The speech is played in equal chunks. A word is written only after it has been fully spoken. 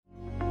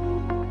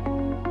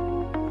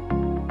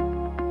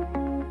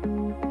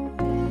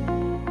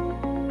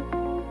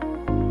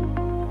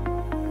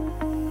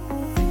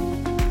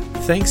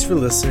Thanks for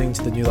listening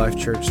to the New Life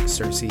Church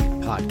Searcy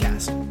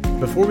podcast.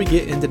 Before we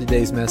get into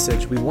today's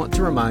message, we want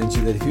to remind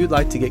you that if you'd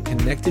like to get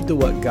connected to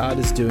what God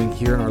is doing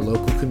here in our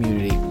local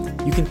community,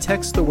 you can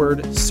text the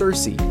word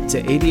Searcy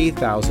to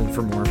 88,000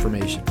 for more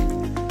information.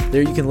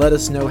 There you can let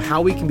us know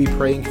how we can be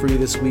praying for you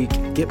this week,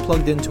 get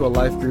plugged into a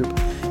life group,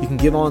 you can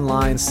give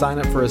online, sign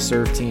up for a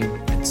serve team,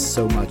 and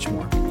so much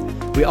more.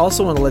 We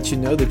also want to let you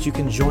know that you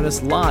can join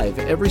us live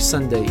every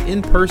Sunday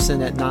in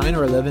person at 9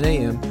 or 11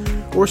 a.m.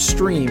 or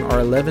stream our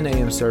 11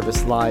 a.m.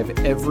 service live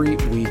every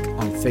week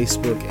on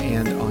Facebook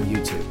and on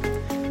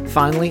YouTube.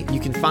 Finally, you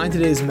can find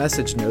today's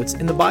message notes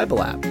in the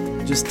Bible app.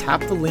 Just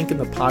tap the link in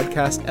the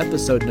podcast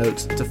episode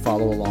notes to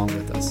follow along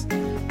with us.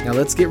 Now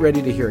let's get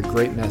ready to hear a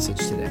great message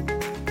today.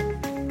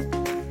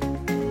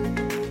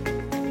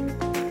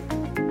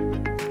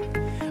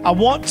 I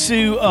want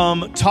to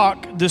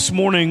talk this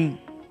morning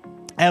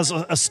as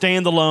a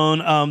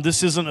standalone.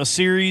 This isn't a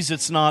series.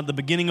 It's not the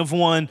beginning of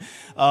one.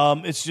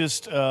 It's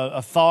just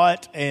a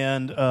thought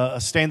and a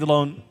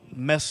standalone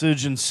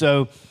message. And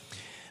so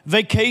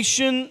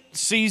vacation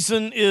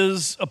season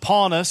is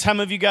upon us. How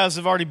many of you guys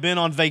have already been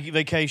on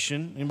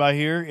vacation? Anybody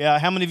here? Yeah.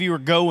 How many of you are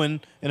going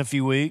in a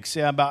few weeks?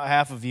 Yeah, about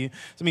half of you.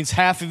 That means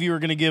half of you are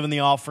going to give in the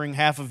offering.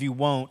 Half of you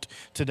won't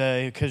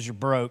today because you're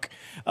broke.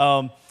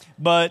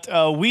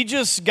 But we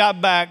just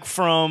got back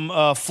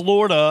from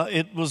Florida.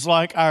 It was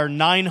like our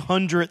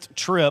 900th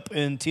trip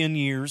in 10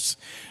 years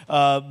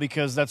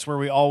because that's where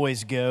we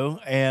always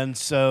go. And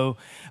so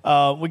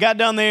we got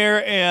down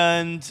there,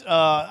 and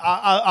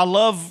I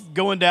love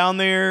going down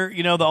there.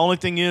 You know, the only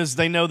thing is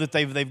they know that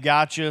they've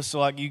got you. So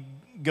like you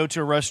go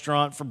to a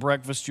restaurant for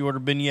breakfast, you order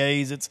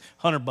beignets, it's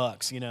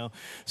 $100, you know.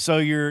 So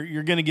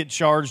you're going to get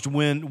charged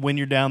when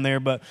you're down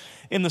there. But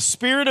in the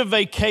spirit of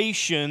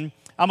vacation,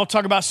 I'm going to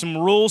talk about some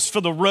rules for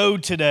the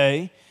road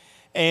today,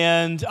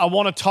 and I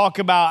want to talk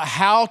about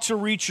how to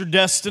reach your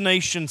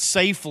destination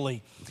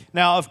safely.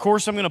 Now, of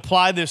course, I'm going to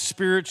apply this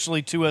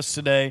spiritually to us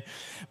today,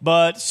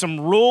 but some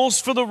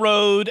rules for the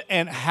road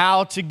and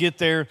how to get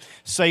there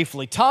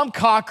safely. Tom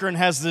Cochrane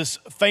has this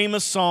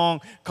famous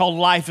song called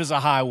Life is a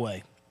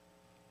Highway,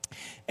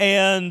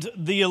 and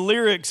the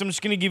lyrics, I'm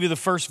just going to give you the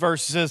first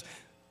verse. It says,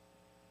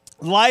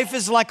 life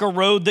is like a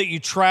road that you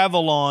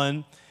travel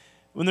on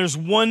when there's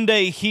one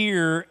day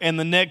here and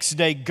the next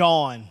day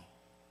gone.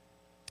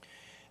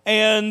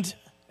 And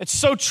it's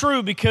so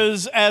true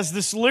because as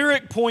this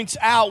lyric points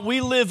out, we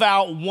live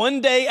out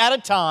one day at a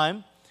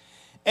time.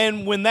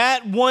 And when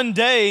that one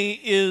day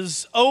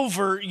is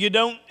over, you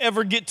don't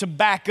ever get to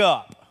back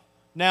up.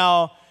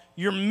 Now,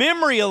 your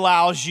memory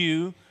allows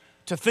you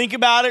to think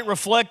about it,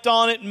 reflect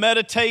on it,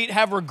 meditate,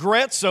 have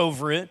regrets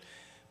over it,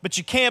 but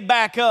you can't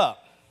back up.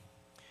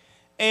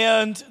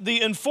 And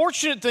the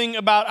unfortunate thing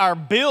about our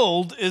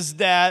build is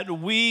that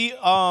we,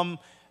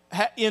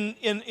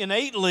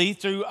 innately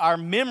through our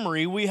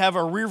memory, we have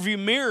a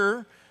rearview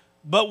mirror,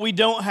 but we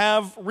don't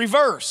have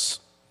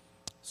reverse.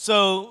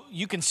 So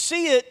you can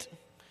see it,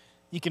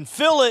 you can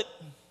feel it,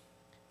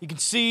 you can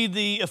see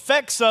the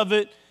effects of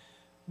it,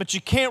 but you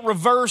can't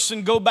reverse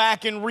and go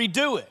back and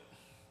redo it.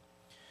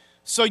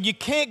 So you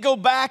can't go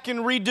back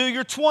and redo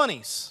your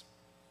 20s,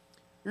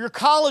 your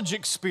college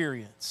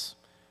experience,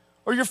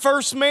 or your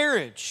first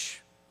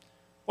marriage,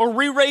 or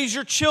re-raise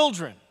your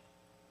children.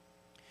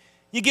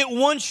 You get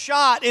one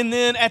shot, and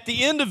then at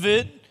the end of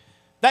it,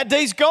 that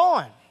day's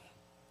gone.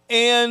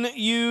 And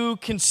you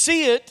can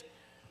see it,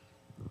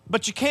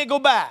 but you can't go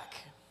back.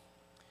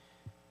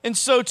 And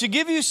so to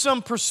give you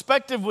some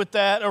perspective with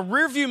that, a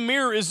rearview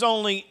mirror is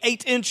only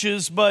 8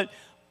 inches, but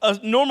a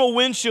normal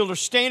windshield or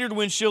standard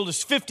windshield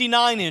is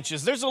 59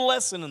 inches. There's a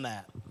lesson in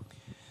that.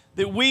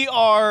 That we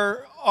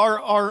are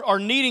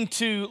needing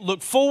to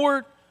look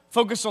forward,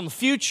 focus on the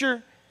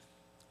future.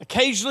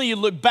 Occasionally you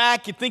look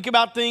back, you think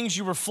about things,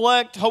 you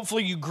reflect,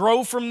 hopefully you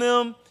grow from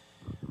them.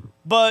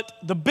 But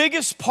the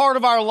biggest part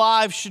of our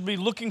lives should be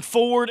looking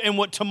forward and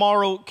what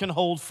tomorrow can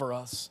hold for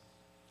us.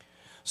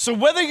 So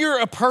whether you're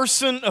a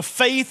person of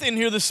faith in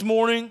here this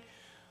morning,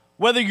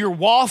 whether you're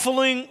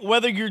waffling,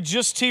 whether you're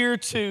just here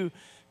to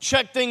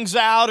check things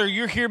out, or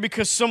you're here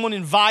because someone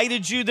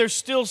invited you, there's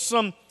still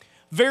some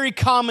very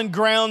common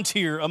ground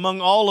here among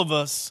all of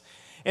us.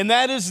 And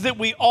that is that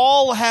we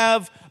all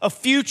have a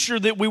future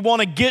that we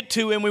want to get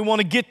to, and we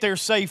want to get there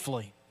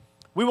safely.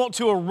 We want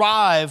to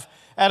arrive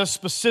at a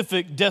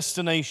specific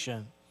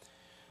destination.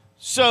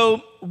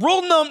 So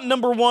rule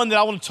number one that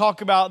I want to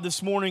talk about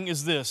this morning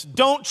is this: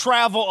 don't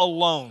travel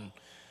alone.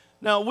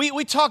 Now,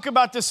 we talk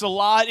about this a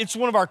lot. It's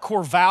one of our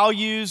core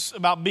values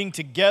about being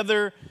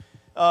together.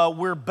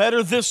 We're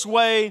better this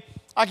way.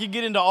 I could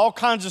get into all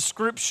kinds of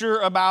scripture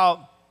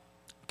about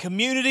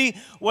community,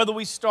 whether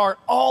we start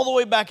all the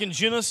way back in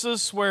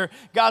Genesis where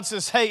God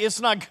says, hey,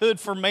 it's not good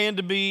for man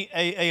to be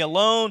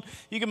alone.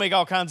 You can make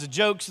all kinds of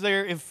jokes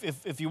there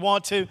if you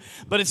want to,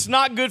 but it's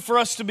not good for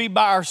us to be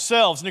by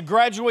ourselves. And to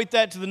graduate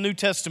that to the New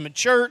Testament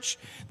church,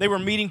 they were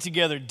meeting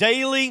together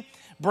daily,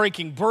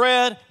 breaking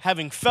bread,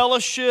 having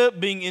fellowship,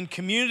 being in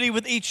community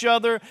with each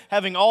other,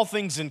 having all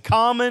things in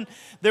common.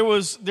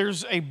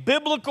 There's a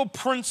biblical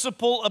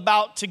principle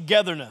about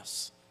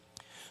togetherness.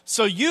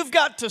 So you've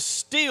got to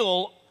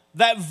steal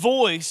that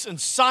voice and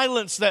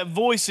silence that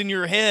voice in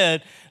your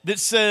head that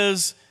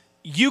says,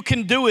 you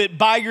can do it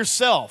by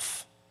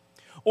yourself,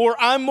 or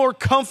I'm more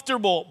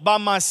comfortable by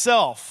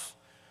myself,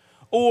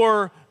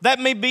 or that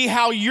may be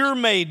how you're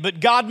made,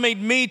 but God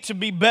made me to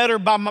be better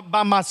by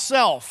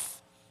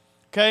myself,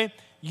 okay?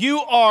 You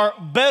are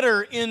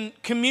better in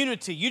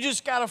community. You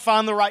just got to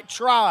find the right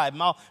tribe,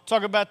 and I'll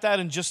talk about that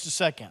in just a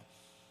second.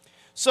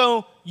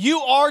 So you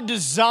are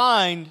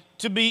designed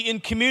to be in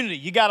community.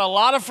 You got a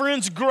lot of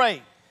friends,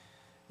 great.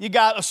 You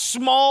got a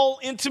small,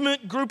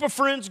 intimate group of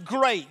friends,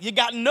 great. You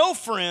got no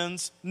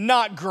friends,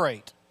 not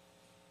great.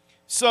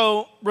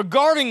 So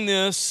regarding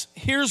this,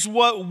 here's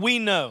what we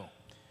know.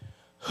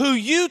 Who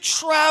you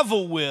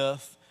travel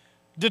with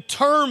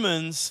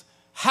determines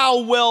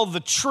how well the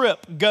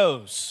trip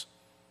goes,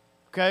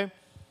 okay?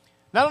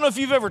 Now, I don't know if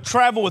you've ever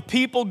traveled with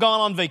people,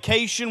 gone on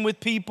vacation with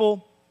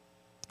people.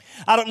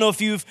 I don't know if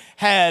you've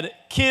had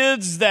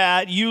kids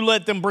that you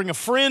let them bring a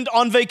friend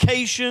on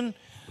vacation,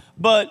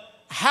 but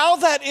how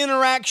that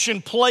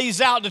interaction plays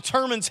out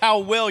determines how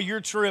well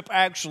your trip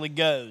actually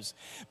goes.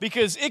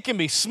 Because it can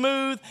be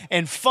smooth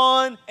and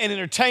fun and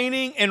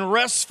entertaining and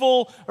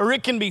restful, or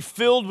it can be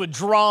filled with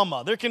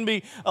drama. There can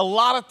be a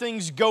lot of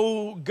things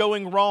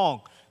going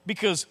wrong,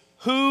 because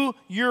who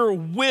you're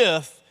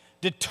with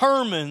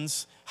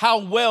determines how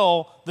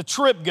well the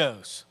trip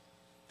goes.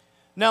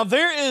 Now,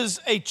 there is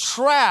a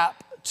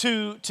trap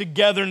to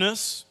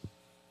togetherness,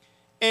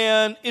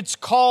 and it's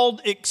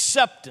called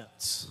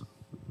acceptance.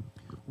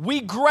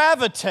 We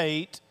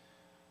gravitate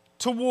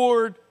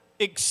toward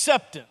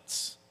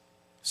acceptance.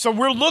 So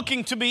we're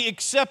looking to be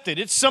accepted.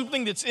 It's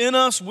something that's in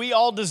us. We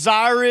all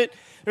desire it.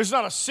 There's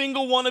not a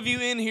single one of you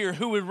in here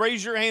who would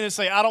raise your hand and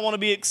say, I don't want to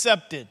be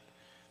accepted.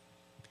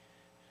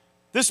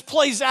 This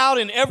plays out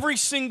in every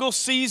single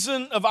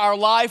season of our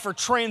life, or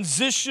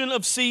transition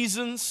of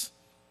seasons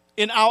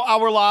in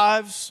our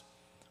lives.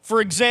 For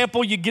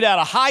example, you get out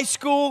of high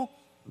school,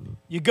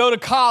 you go to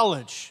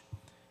college.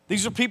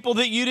 These are people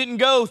that you didn't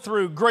go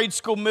through grade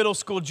school, middle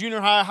school, junior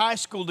high, high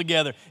school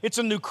together. It's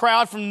a new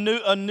crowd from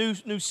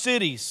new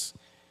cities.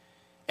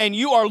 And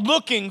you are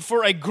looking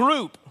for a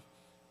group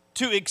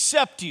to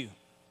accept you.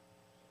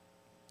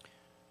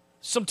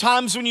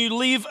 Sometimes when you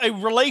leave a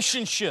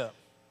relationship,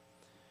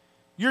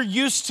 you're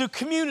used to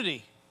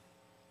community,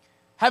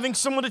 having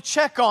someone to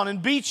check on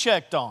and be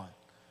checked on.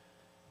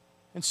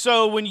 And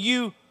so when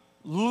you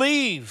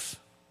leave,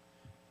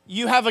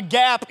 you have a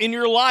gap in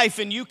your life,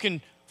 and you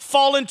can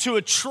fall into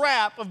a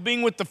trap of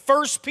being with the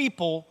first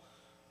people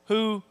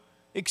who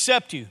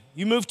accept you.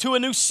 You move to a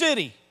new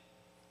city.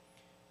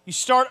 You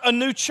start a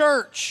new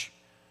church.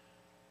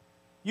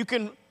 You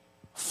can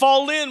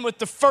fall in with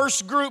the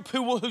first group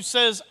who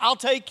says, I'll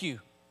take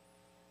you.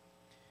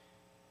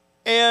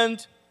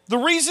 And the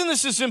reason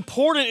this is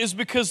important is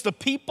because the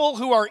people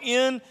who are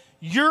in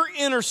your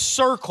inner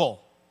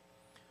circle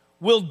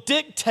will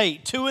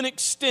dictate, to an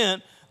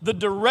extent, the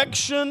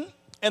direction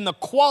and the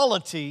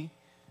quality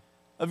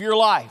of your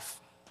life.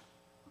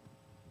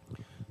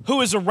 Who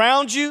is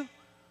around you,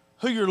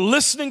 who you're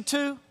listening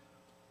to,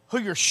 who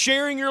you're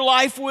sharing your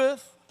life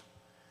with.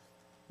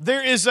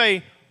 There is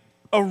a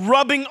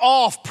rubbing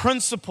off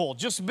principle,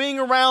 just being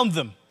around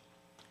them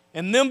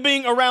and them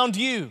being around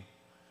you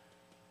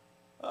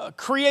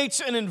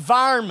creates an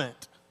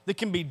environment that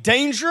can be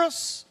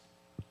dangerous,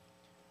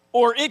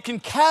 or it can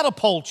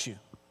catapult you.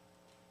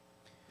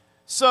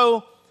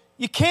 So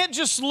you can't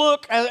just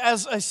look,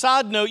 as a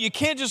side note, you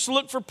can't just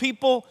look for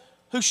people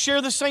who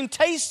share the same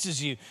tastes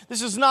as you.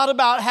 This is not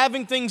about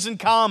having things in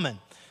common.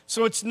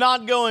 So it's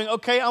not going,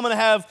 okay, I'm going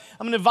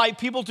to invite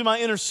people to my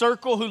inner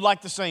circle who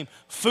like the same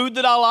food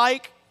that I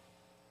like,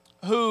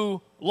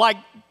 who like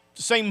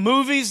the same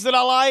movies that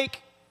I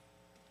like,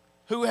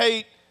 who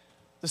hate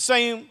the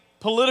same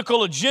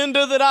political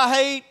agenda that I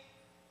hate,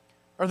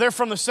 or they're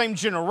from the same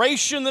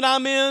generation that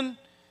I'm in.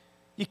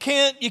 You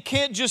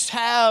can't just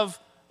have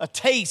a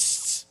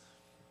taste.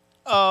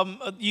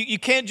 You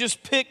can't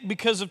just pick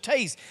because of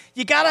taste.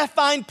 You got to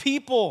find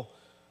people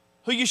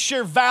who you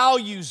share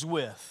values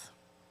with.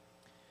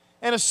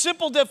 And a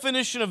simple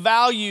definition of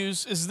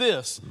values is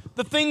this: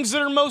 the things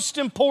that are most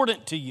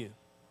important to you.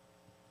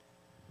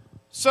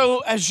 So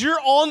as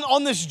you're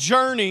on this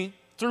journey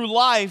through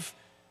life,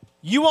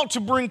 you want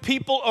to bring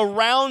people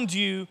around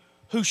you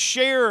who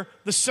share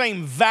the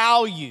same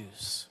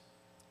values.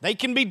 They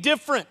can be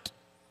different.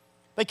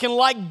 They can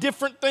like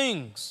different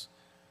things.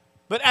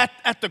 But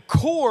at the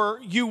core,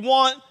 you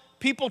want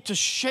people to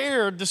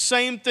share the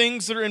same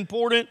things that are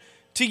important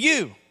to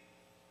you.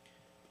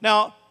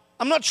 Now,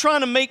 I'm not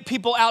trying to make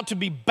people out to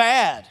be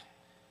bad.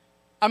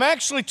 I'm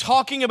actually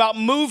talking about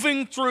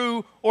moving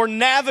through or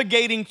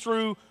navigating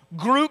through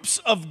groups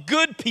of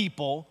good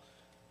people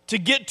to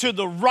get to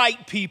the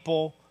right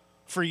people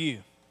for you.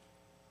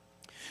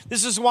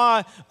 This is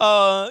why,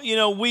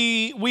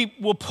 we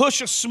will push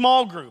a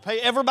small group.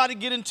 Hey, everybody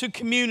get into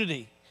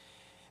community.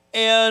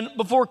 And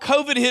before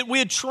COVID hit, we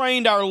had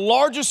trained our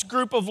largest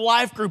group of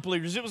life group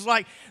leaders. It was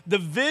like the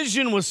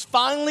vision was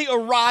finally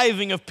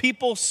arriving of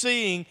people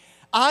seeing,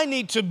 I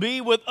need to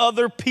be with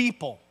other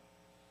people.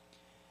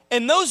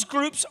 And those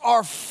groups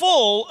are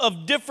full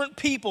of different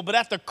people, but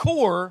at the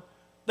core,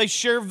 they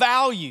share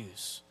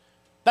values.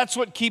 That's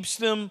what keeps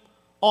them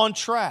on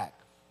track.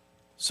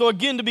 So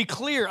again, to be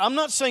clear, I'm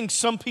not saying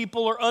some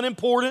people are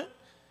unimportant.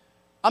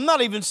 I'm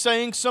not even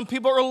saying some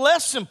people are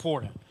less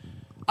important.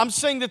 I'm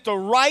saying that the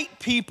right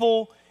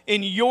people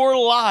in your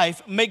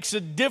life makes a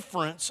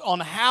difference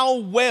on how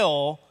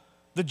well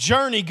the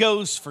journey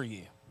goes for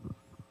you.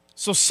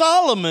 So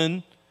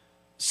Solomon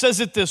says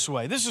it this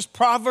way. This is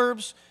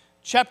Proverbs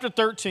chapter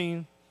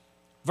 13,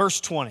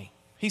 verse 20.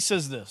 He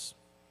says this: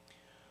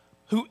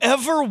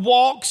 whoever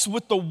walks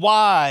with the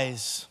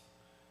wise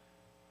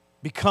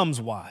becomes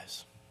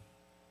wise.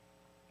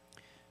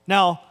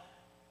 Now,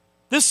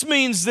 this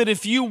means that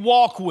if you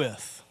walk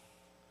with,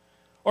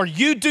 or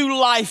you do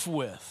life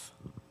with,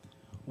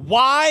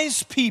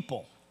 wise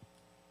people,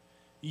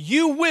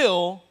 you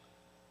will,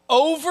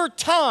 over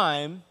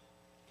time,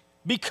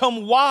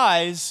 become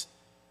wise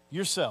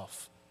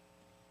yourself.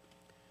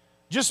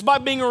 Just by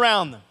being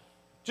around them,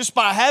 just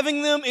by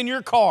having them in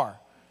your car,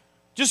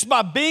 just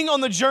by being on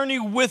the journey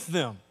with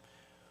them.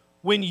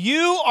 When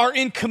you are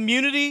in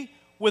community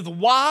with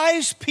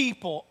wise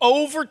people,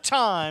 over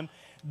time,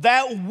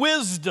 that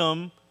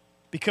wisdom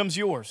becomes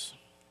yours.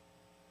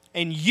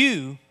 And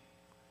you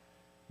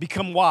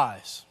become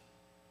wise.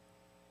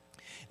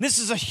 This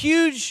is a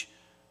huge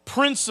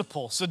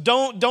principle, so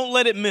don't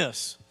let it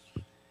miss.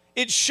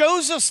 It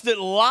shows us that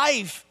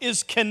life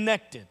is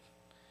connected.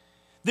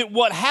 That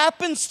what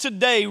happens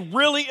today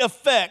really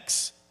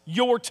affects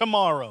your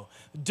tomorrow.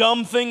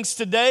 Dumb things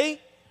today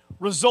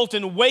result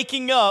in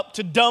waking up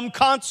to dumb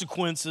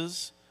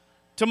consequences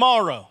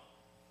tomorrow.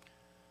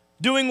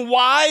 Doing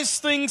wise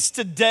things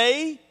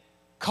today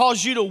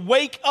cause you to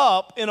wake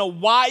up in a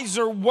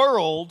wiser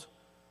world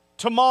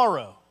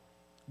tomorrow.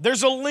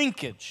 There's a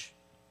linkage.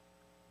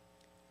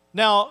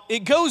 Now,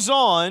 it goes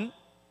on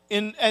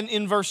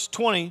in verse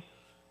 20,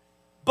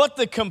 but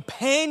the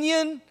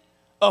companion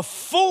of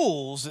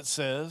fools, it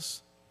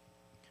says,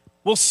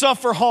 will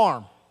suffer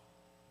harm.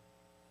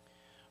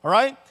 All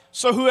right?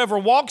 So whoever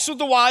walks with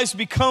the wise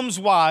becomes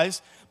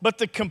wise, but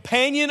the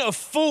companion of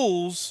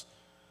fools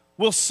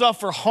will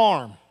suffer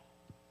harm.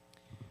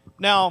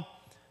 Now,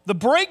 the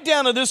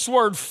breakdown of this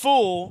word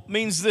fool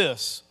means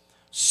this: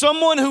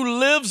 someone who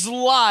lives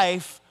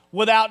life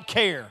without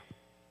care.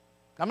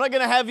 I'm not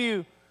going to have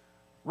you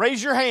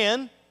raise your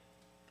hand,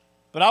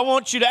 but I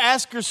want you to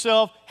ask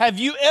yourself, have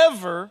you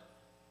ever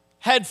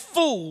had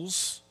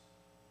fools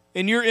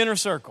in your inner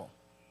circle?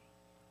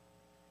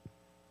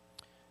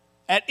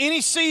 At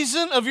any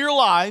season of your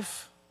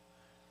life,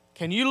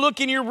 can you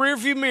look in your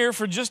rearview mirror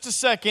for just a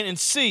second and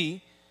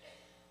see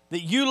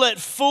that you let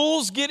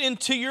fools get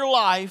into your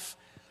life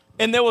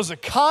and there was a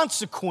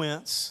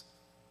consequence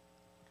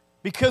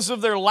because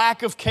of their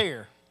lack of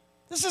care?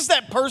 This is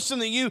that person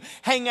that you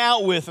hang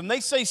out with and they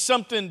say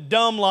something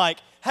dumb like,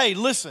 hey,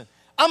 listen,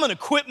 I'm going to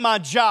quit my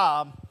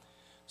job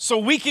so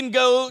we can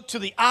go to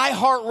the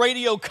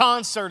iHeartRadio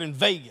concert in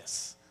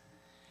Vegas.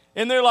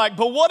 And they're like,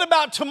 but what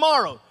about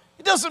tomorrow?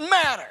 It doesn't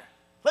matter.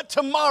 Let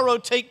tomorrow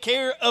take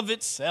care of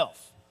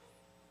itself.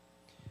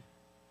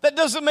 That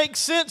doesn't make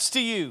sense to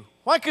you.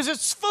 Why? Because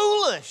it's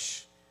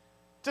foolish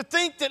to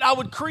think that I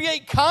would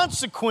create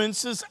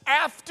consequences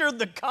after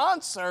the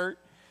concert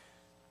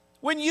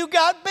when you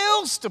got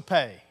bills to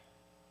pay.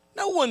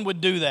 No one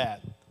would do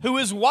that who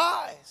is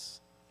wise.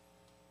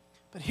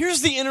 But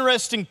here's the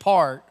interesting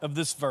part of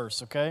this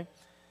verse, okay?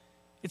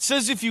 It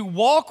says if you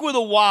walk with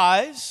a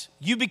wise,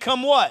 you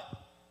become what?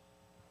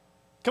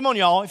 Come on,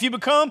 y'all. If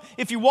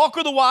you walk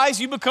with the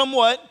wise, you become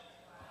what?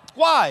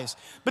 Wise.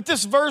 But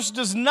this verse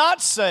does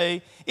not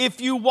say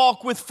if you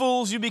walk with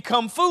fools, you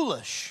become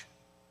foolish.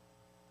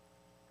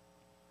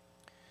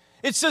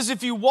 It says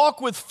if you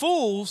walk with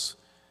fools,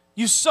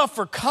 you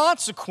suffer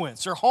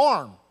consequence or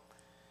harm.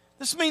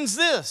 This means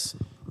this: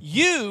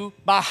 you,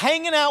 by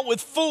hanging out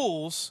with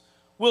fools,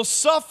 will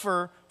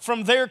suffer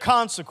from their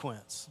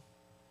consequence.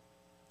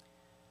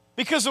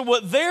 Because of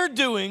what they're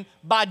doing,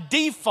 by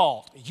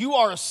default, you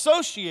are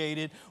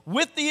associated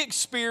with the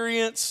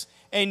experience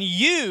and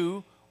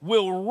you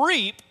will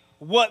reap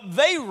what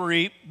they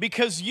reap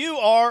because you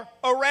are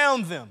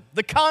around them.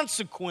 The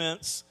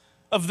consequence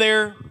of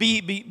their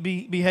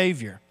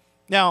behavior.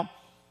 Now,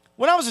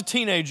 when I was a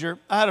teenager,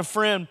 I had a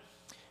friend,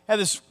 had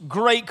this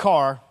great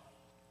car,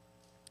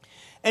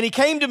 and he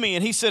came to me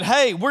and he said,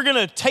 hey, we're going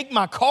to take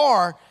my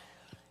car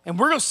and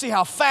we're going to see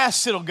how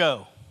fast it'll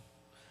go.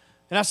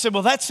 And I said,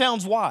 well, that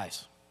sounds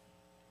wise.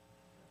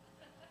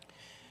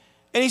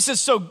 And he said,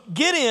 so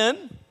get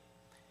in.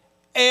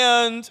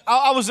 And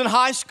I was in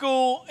high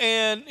school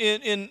and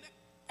in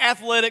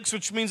athletics,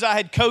 which means I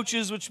had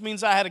coaches, which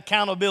means I had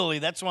accountability.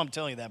 That's why I'm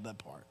telling you that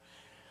part.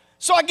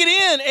 So I get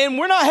in, and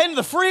we're not heading to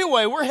the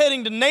freeway. We're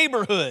heading to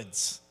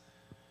neighborhoods.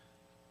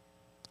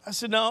 I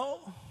said, no,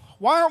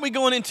 why aren't we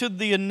going into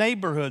the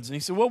neighborhoods? And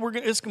he said, well,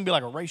 it's going to be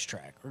like a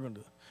racetrack. We're going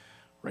to do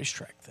a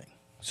racetrack thing.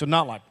 So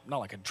not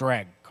like a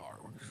drag car.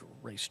 We're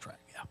racetrack,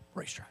 yeah,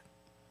 racetrack.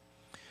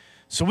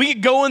 So we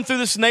get going through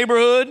this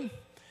neighborhood.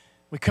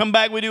 We come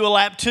back, we do a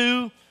lap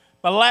 2.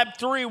 By lap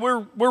 3,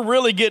 we're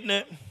really getting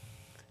it.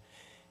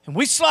 And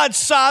we slide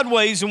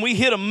sideways and we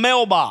hit a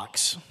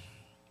mailbox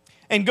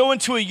and go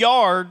into a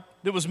yard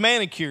that was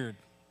manicured.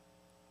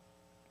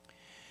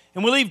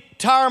 And we leave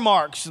tire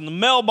marks and the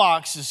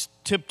mailbox is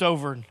tipped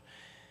over.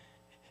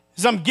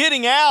 As I'm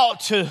getting out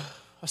to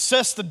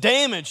assess the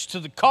damage to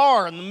the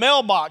car and the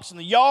mailbox and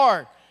the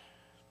yard,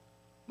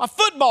 my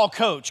football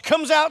coach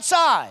comes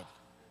outside.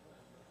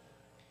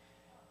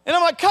 And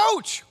I'm like,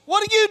 Coach,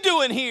 what are you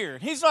doing here?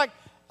 And he's like,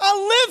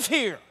 I live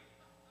here.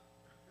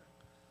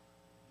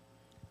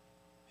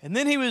 And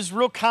then he was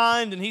real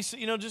kind, and he said,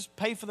 just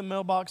pay for the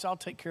mailbox. I'll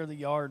take care of the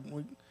yard. And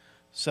we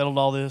settled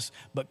all this.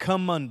 But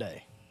come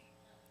Monday,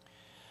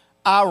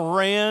 I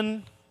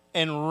ran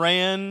and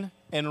ran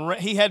and ran.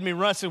 He had me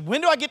run. I said,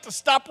 when do I get to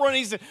stop running?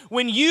 He said,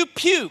 when you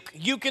puke,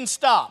 you can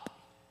stop.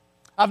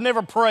 I've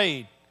never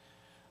prayed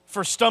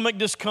for stomach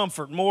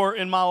discomfort more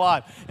in my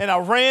life. And I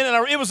ran,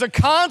 and it was a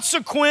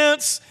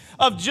consequence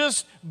of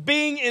just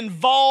being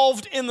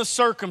involved in the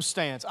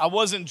circumstance. I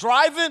wasn't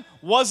driving,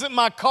 wasn't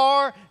my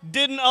car,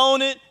 didn't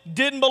own it,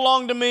 didn't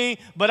belong to me,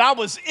 but I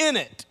was in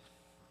it.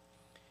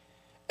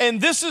 And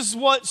this is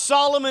what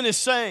Solomon is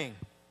saying.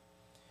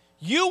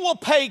 You will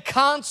pay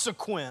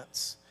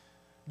consequence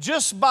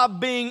just by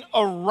being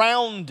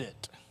around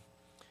it.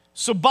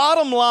 So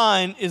bottom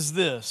line is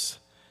this.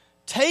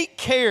 Take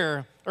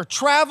care or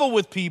travel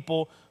with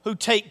people who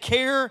take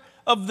care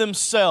of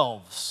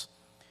themselves.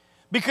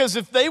 Because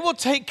if they will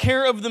take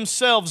care of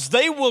themselves,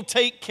 they will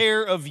take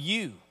care of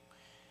you.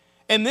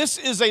 And this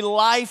is a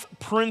life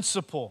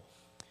principle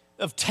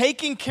of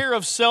taking care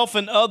of self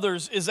and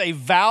others is a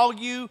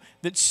value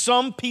that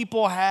some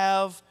people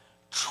have.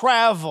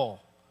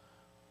 Travel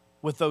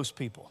with those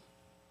people.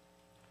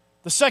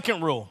 The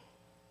second rule,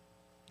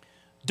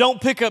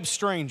 don't pick up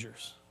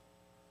strangers.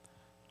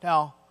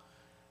 Now,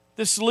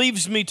 this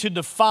leaves me to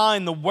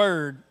define the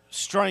word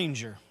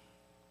stranger.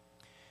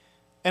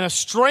 And a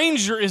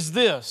stranger is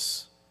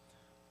this,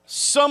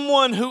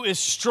 someone who is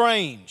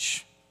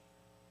strange.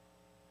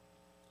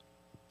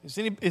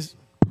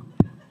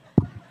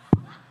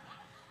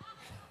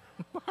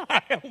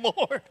 My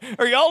Lord,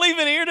 are y'all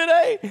even here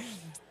today?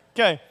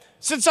 Okay,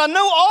 since I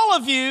know all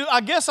of you,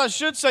 I guess I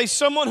should say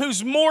someone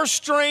who's more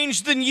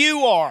strange than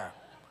you are,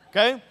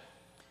 okay?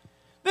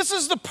 This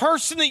is the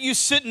person that you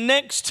sit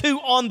next to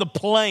on the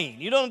plane.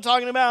 You know what I'm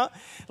talking about?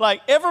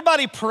 Like,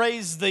 everybody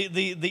prays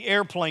the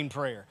airplane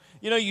prayer.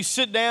 You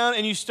sit down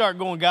and you start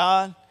going,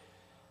 God,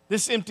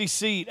 this empty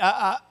seat,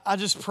 I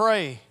just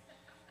pray.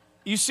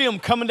 You see them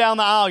coming down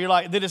the aisle, you're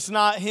like, that it's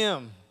not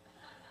him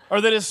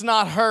or that it's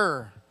not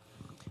her.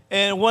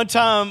 And one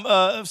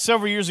time,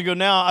 several years ago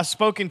now, I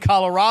spoke in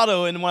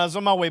Colorado, and when I was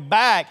on my way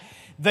back,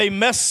 they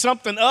messed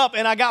something up,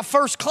 and I got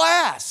first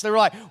class. They were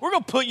like, we're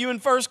going to put you in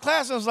first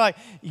class. And I was like,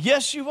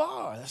 yes, you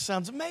are. That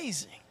sounds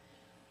amazing.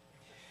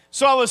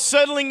 So I was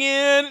settling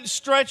in,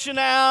 stretching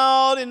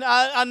out, and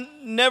I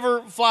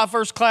never fly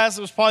first class.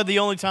 It was probably the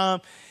only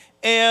time.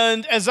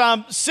 And as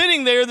I'm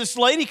sitting there, this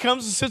lady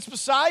comes and sits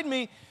beside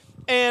me,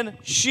 and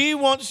she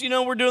wants,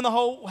 we're doing the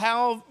whole,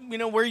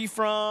 where are you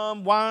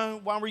from? Why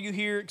were you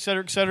here, et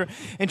cetera, et cetera.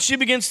 And she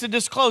begins to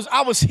disclose,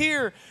 I was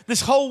here this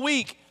whole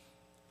week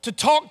to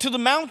talk to the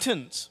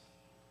mountains.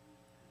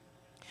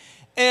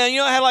 And,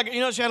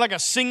 she had like a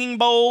singing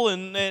bowl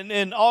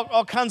and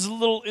all kinds of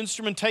little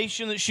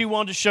instrumentation that she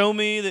wanted to show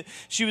me that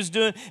she was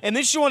doing. And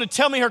then she wanted to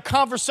tell me her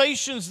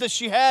conversations that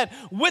she had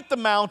with the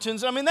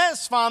mountains. I mean,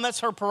 that's fine. That's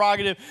her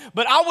prerogative.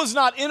 But I was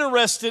not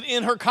interested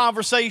in her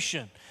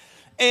conversation.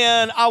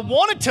 And I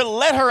wanted to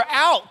let her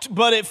out,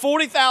 but at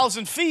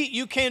 40,000 feet,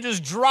 you can't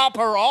just drop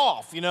her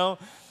off,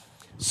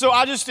 So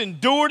I just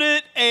endured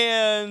it,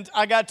 and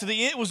I got to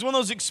the end. It was one of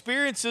those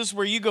experiences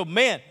where you go,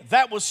 man,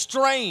 that was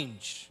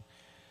strange.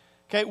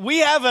 Okay, we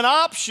have an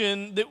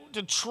option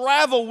to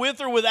travel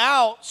with or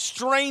without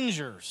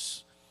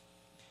strangers.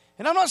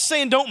 And I'm not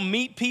saying don't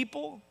meet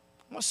people.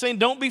 I'm not saying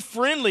don't be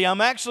friendly. I'm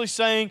actually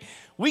saying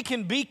we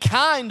can be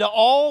kind to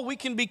all. We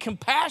can be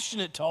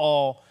compassionate to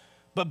all.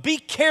 But be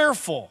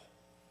careful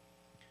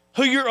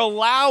who you're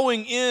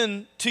allowing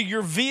in to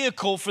your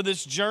vehicle for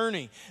this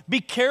journey. Be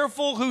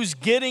careful who's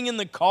getting in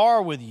the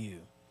car with you.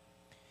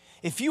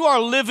 If you are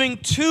living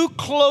too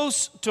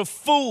close to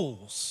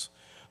fools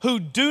who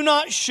do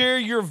not share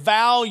your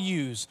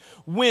values,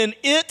 when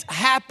it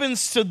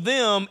happens to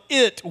them,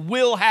 it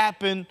will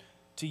happen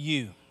to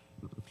you.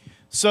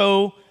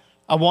 So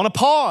I want to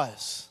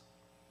pause.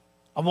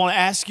 I want to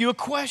ask you a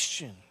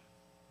question.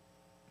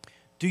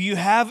 Do you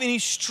have any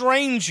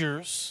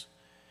strangers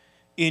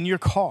in your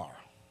car?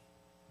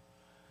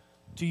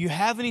 Do you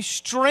have any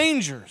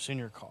strangers in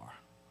your car?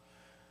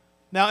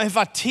 Now, if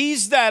I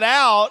tease that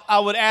out, I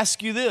would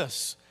ask you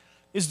this.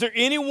 Is there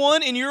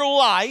anyone in your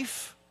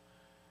life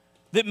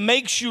that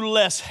makes you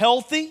less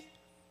healthy,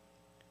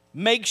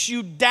 makes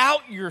you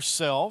doubt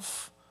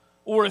yourself,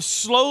 or is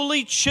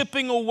slowly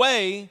chipping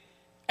away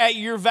at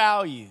your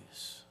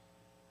values?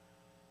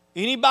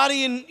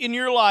 Anybody in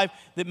your life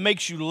that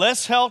makes you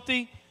less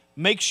healthy,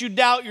 makes you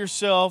doubt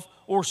yourself,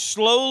 or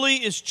slowly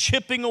is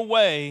chipping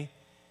away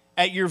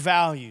at your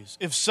values?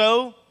 If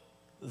so,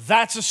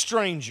 that's a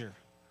stranger,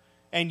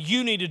 and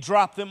you need to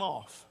drop them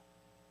off.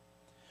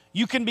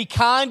 You can be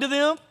kind to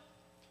them.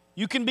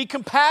 You can be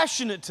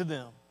compassionate to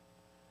them.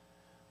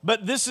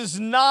 But this is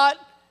not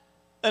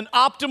an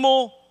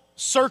optimal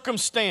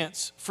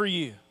circumstance for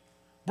you.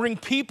 Bring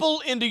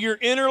people into your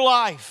inner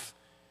life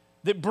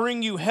that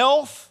bring you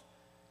health,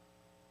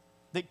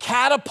 that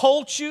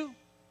catapult you,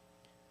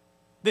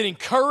 that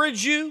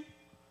encourage you,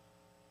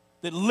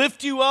 that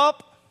lift you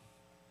up.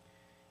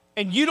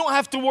 And you don't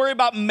have to worry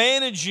about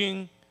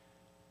managing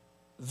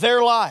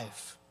their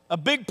life. A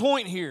big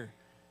point here.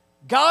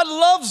 God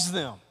loves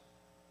them,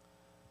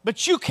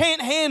 but you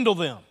can't handle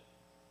them.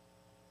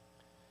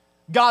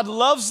 God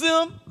loves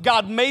them.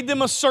 God made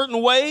them a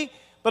certain way.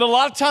 But a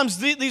lot of times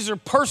these are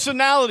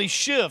personality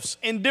shifts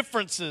and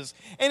differences.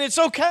 And it's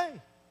okay.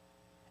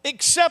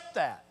 Accept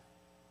that.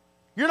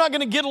 You're not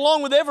going to get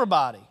along with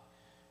everybody.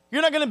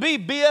 You're not going to be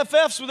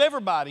BFFs with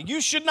everybody. You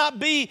should not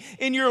be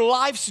in your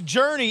life's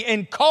journey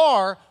and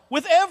car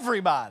with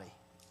everybody.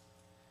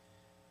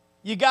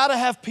 You got to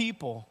have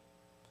people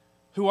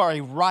who are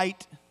a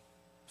right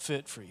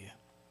fit for you.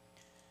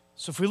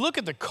 So if we look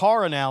at the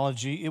car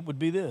analogy, it would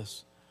be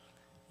this.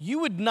 You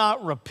would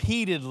not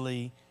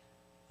repeatedly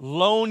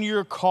loan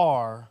your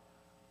car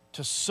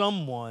to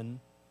someone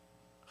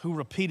who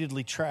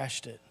repeatedly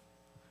trashed it.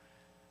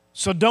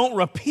 So don't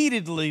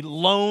repeatedly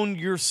loan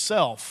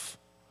yourself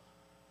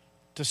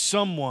to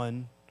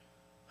someone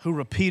who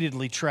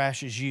repeatedly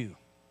trashes you.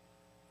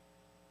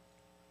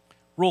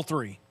 Rule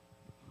 3.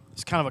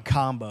 It's kind of a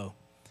combo.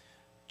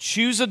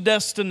 Choose a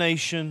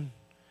destination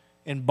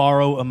and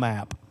borrow a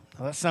map.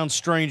 Now that sounds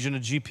strange in a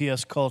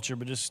GPS culture,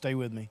 but just stay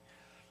with me.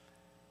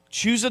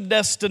 Choose a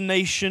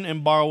destination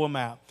and borrow a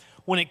map.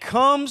 When it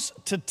comes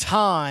to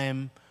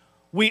time,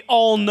 we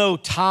all know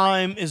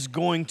time is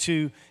going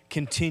to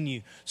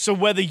continue. So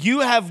whether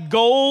you have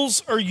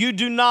goals or you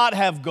do not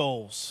have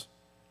goals,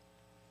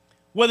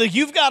 whether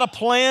you've got a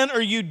plan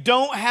or you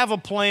don't have a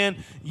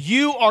plan,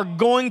 you are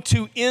going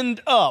to end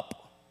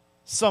up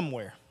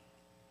somewhere.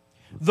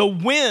 The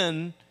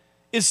win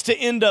is to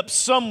end up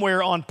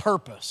somewhere on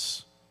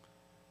purpose,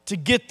 to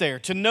get there,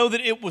 to know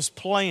that it was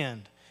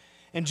planned.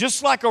 And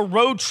just like a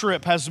road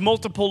trip has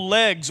multiple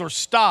legs or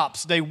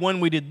stops, day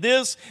 1 we did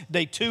this,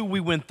 day 2 we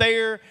went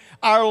there,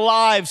 our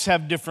lives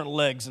have different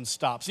legs and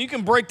stops. You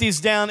can break these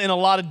down in a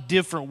lot of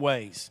different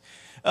ways.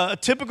 A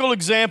typical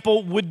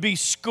example would be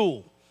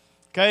school.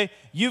 Okay,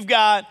 you've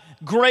got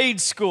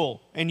grade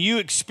school and you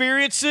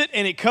experience it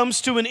and it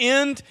comes to an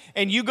end,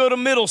 and you go to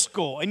middle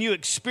school and you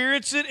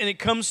experience it and it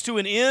comes to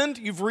an end.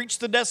 You've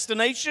reached the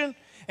destination,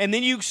 and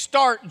then you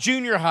start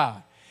junior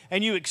high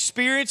and you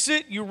experience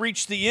it, you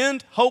reach the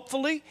end,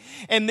 hopefully,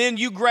 and then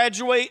you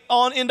graduate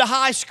on into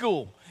high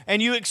school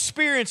and you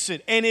experience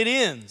it and it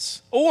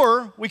ends.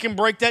 Or we can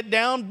break that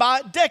down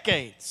by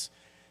decades.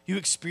 You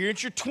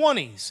experience your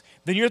 20s,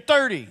 then your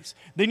 30s,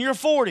 then your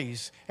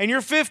 40s, and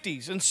your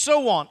 50s, and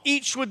so on,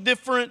 each with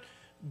different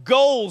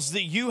goals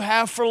that you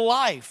have for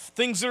life,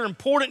 things that are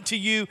important to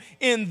you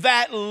in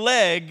that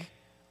leg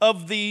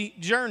of the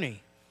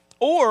journey.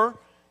 Or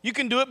you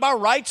can do it by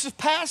rites of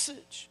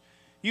passage.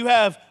 You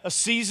have a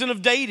season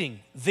of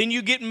dating, then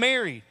you get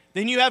married,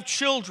 then you have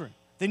children,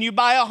 then you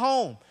buy a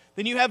home,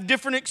 then you have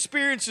different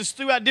experiences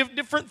throughout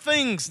different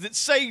things that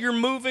say you're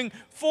moving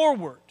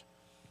forward.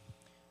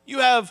 You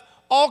have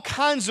all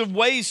kinds of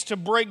ways to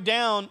break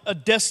down a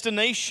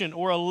destination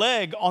or a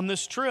leg on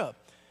this trip.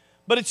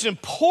 But it's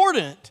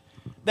important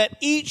that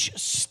each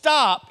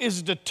stop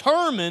is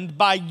determined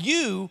by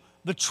you,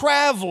 the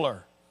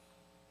traveler.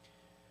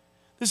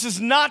 This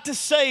is not to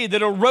say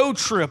that a road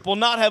trip will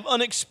not have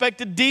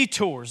unexpected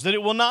detours, that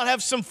it will not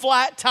have some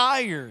flat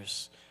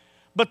tires.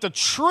 But the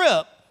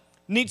trip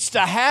needs to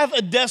have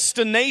a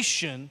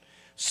destination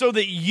so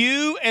that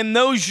you and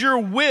those you're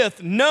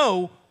with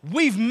know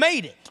we've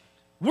made it.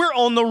 We're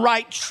on the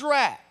right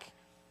track.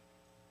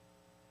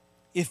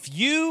 If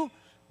you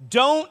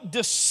don't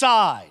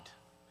decide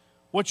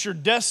what your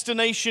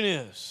destination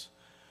is,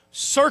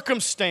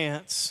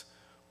 circumstance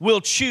will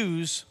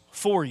choose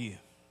for you.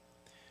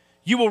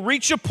 You will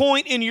reach a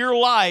point in your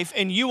life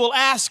and you will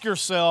ask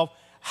yourself,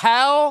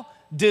 how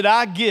did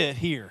I get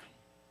here?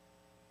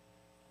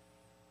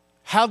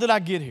 How did I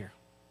get here?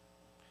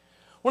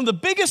 One of the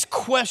biggest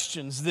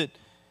questions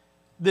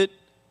that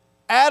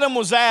Adam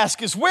was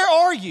asked is, where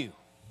are you?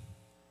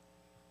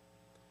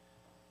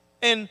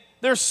 And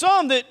there's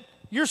some that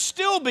you're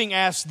still being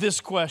asked this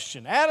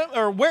question. Adam,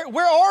 or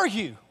where are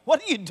you?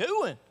 What are you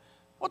doing?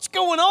 What's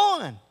going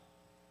on?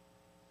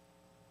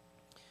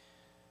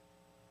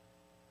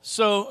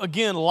 So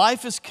again,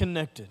 life is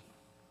connected.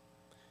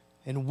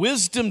 And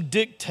wisdom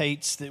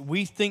dictates that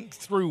we think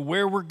through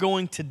where we're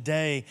going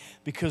today,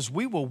 because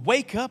we will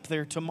wake up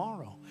there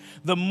tomorrow.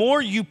 The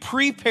more you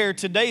prepare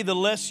today, the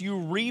less you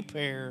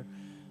repair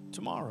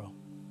tomorrow.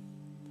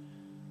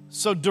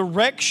 So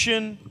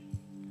direction,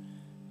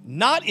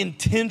 not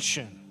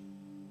intention,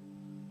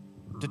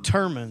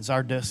 determines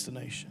our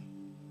destination.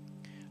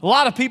 A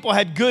lot of people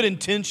had good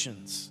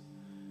intentions,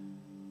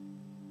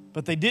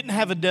 but they didn't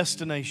have a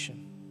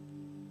destination.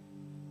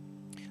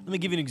 Let me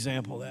give you an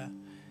example of that.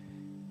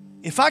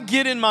 If I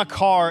get in my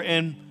car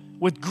and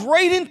with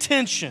great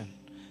intention,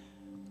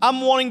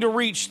 I'm wanting to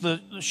reach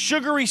the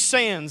sugary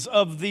sands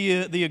of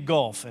the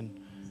Gulf,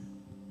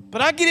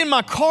 but I get in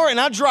my car and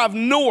I drive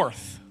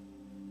north.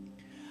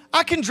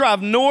 I can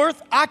drive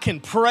north, I can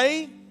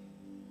pray,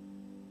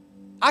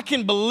 I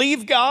can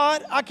believe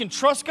God, I can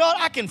trust God,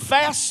 I can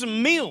fast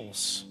some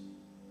meals.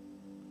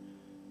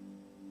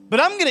 But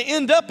I'm going to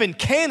end up in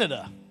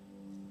Canada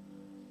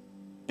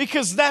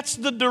because that's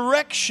the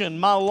direction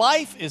my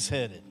life is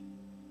headed.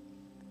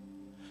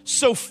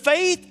 So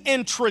faith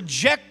and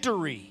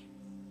trajectory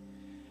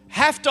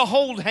have to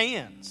hold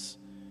hands,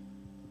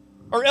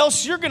 or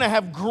else you're going to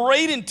have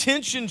great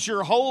intentions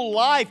your whole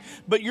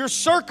life, but your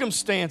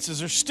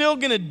circumstances are still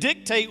going to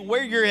dictate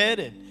where you're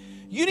headed.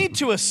 You need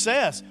to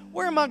assess,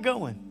 where am I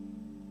going?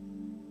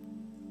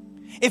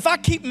 If I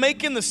keep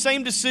making the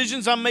same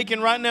decisions I'm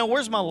making right now,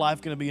 where's my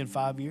life going to be in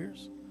 5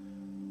 years?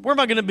 Where am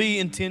I going to be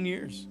in 10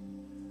 years?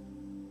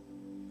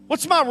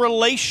 What's my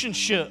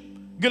relationship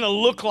going to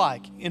look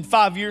like in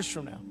 5 years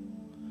from now?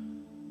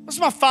 What's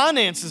my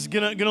finances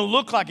going to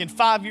look like in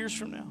 5 years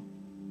from now?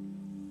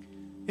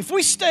 If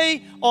we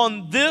stay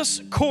on this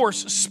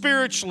course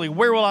spiritually,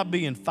 where will I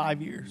be in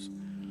 5 years?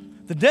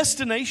 The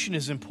destination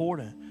is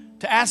important.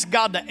 To ask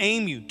God to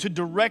aim you, to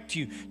direct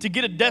you, to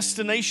get a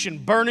destination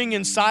burning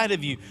inside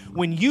of you.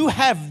 When you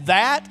have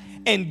that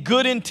and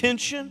good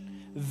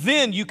intention,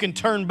 then you can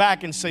turn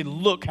back and say,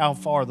 look how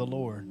far the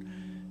Lord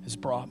has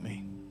brought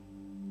me.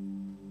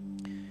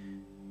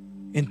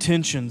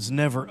 Intentions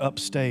never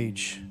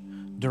upstage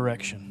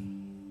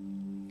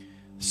direction.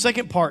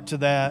 Second part to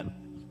that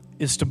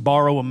is to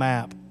borrow a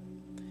map.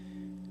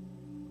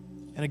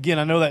 And again,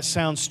 I know that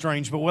sounds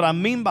strange, but what I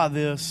mean by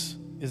this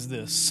is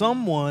this.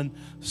 Someone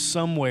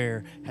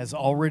somewhere has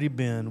already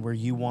been where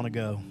you want to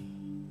go.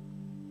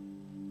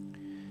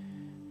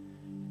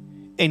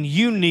 And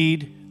you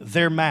need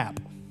their map.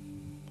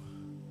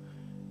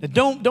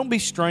 Now don't be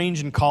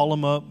strange and call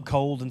them up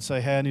cold and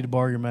say, hey, I need to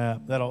borrow your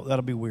map.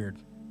 That'll be weird.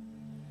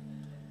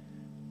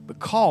 But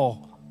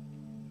call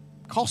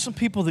some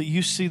people that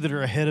you see that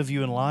are ahead of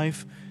you in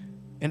life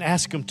and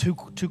ask them two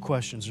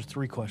questions or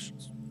three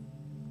questions.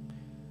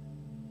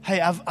 Hey,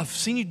 I've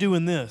seen you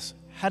doing this.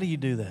 How do you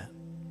do that?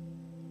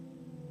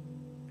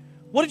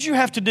 What did you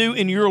have to do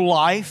in your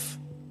life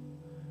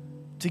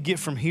to get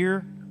from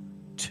here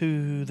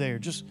to there?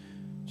 Just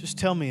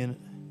tell me in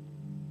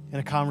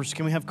a conversation.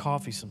 Can we have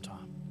coffee sometime?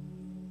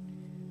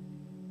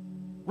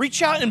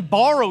 Reach out and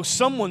borrow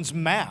someone's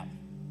map.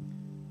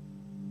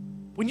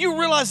 When you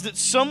realize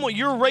that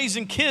you're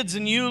raising kids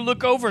and you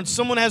look over and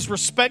someone has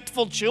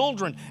respectful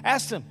children,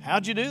 ask them,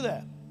 how'd you do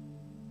that?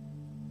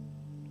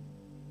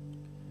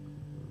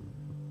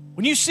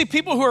 When you see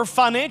people who are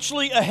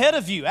financially ahead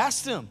of you,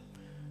 ask them,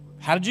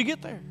 how did you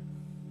get there?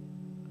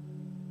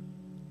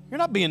 You're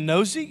not being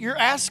nosy. You're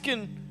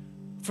asking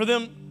for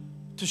them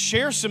to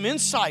share some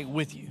insight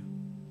with you.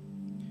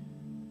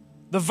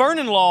 The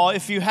Vernon Law,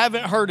 if you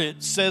haven't heard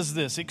it, says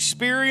this: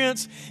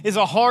 experience is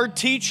a hard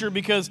teacher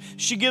because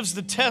she gives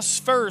the tests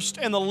first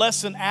and the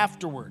lesson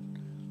afterward.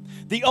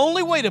 The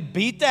only way to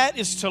beat that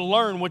is to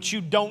learn what you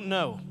don't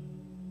know.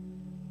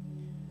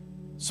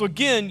 So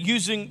again,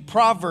 using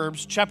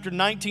Proverbs chapter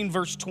 19,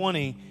 verse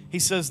 20, he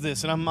says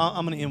this, and I'm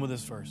going to end with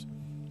this verse.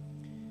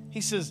 He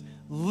says,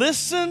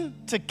 listen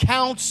to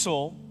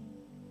counsel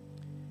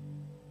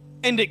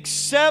and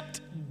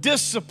accept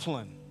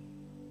discipline,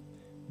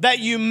 that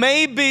you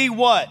may be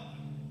what?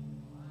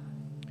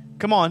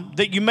 Come on,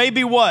 that you may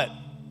be what?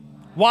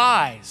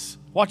 Wise.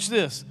 Watch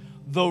this.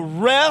 The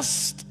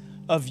rest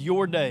of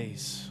your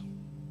days.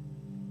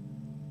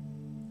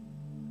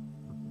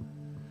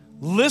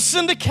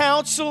 Listen to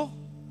counsel,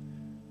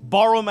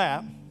 borrow a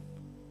map,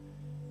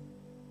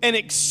 and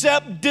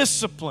accept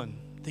discipline,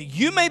 that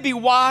you may be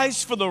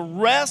wise for the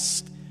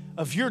rest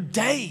of your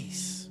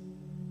days.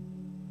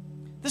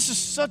 This is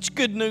such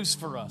good news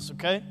for us,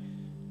 okay?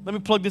 Let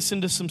me plug this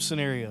into some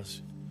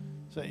scenarios.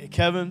 Say,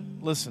 Kevin,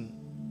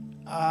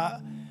 listen,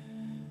 I'm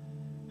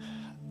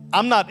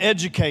not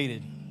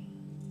educated.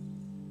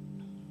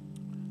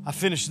 I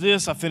finished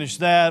this, I finished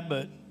that,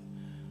 but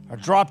I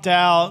dropped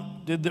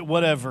out, did that,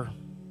 whatever.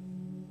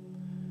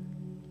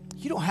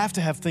 You don't have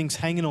to have things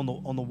hanging on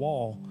the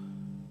wall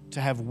to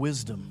have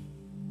wisdom.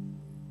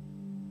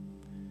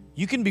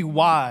 You can be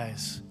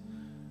wise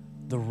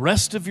the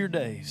rest of your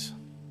days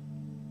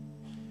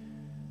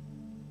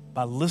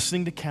by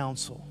listening to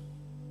counsel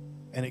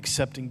and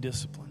accepting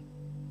discipline.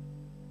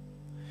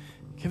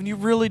 Kevin, you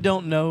really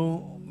don't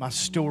know my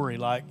story.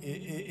 Like,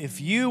 if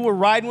you were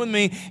riding with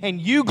me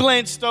and you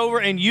glanced over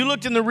and you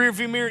looked in the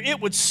rearview mirror, it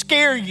would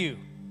scare you.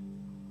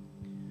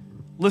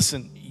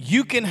 Listen,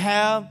 you can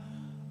have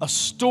a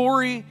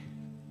story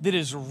that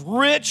is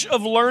rich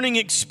of learning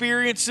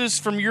experiences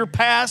from your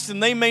past,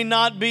 and they may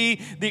not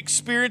be the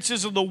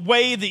experiences of the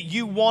way that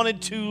you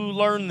wanted to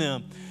learn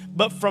them.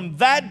 But from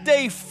that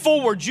day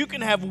forward, you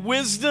can have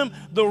wisdom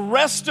the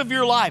rest of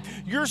your life.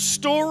 Your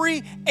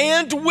story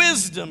and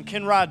wisdom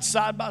can ride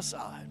side by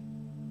side.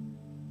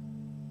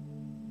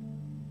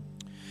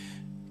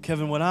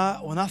 Kevin, when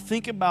I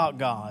think about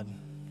God,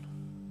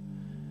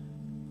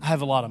 I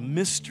have a lot of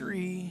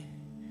mystery.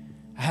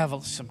 I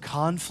have some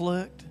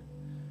conflict.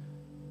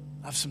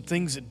 I have some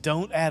things that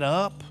don't add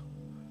up.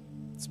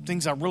 Some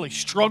things I really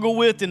struggle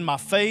with in my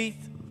faith.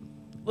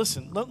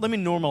 Listen, let me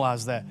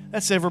normalize that.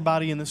 That's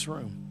everybody in this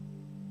room.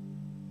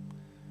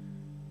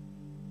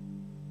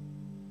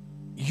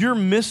 Your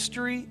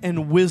mystery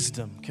and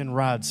wisdom can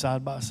ride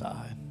side by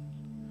side.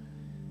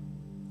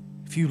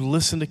 If you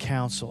listen to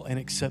counsel and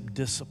accept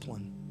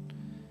discipline,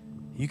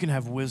 you can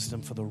have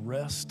wisdom for the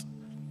rest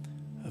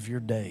of your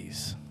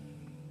days.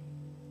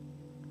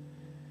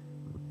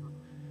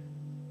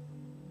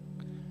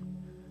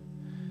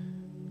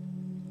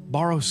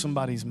 Borrow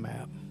somebody's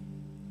map.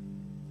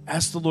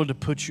 Ask the Lord to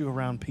put you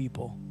around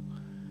people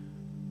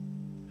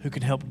who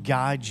can help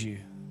guide you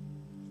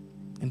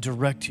and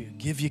direct you,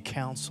 give you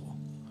counsel,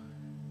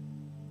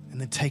 and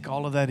then take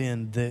all of that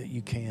in that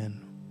you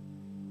can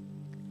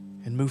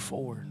and move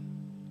forward.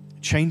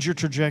 Change your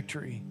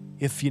trajectory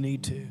if you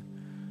need to.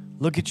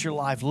 Look at your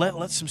life.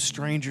 Let some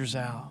strangers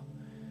out.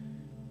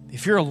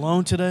 If you're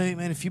alone today,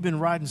 man, if you've been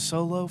riding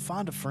solo,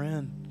 find a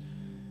friend.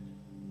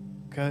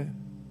 Okay?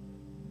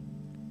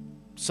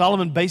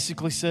 Solomon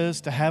basically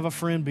says to have a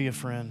friend, be a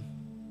friend.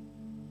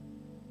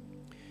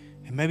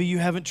 And maybe you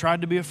haven't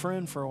tried to be a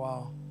friend for a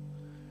while.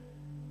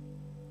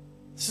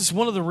 This is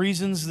one of the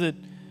reasons that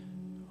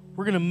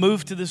we're going to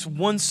move to this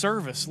one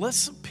service. Let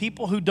some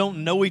people who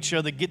don't know each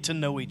other get to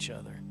know each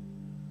other.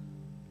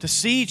 To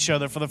see each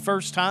other for the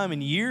first time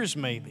in years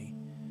maybe.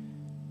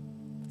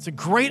 It's a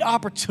great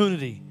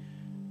opportunity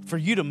for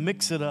you to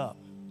mix it up.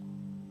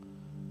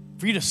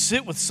 For you to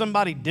sit with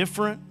somebody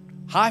different,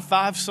 high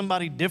five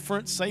somebody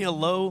different, say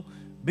hello,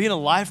 be in a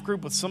life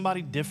group with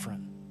somebody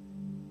different.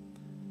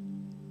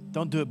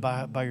 Don't do it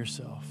by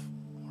yourself.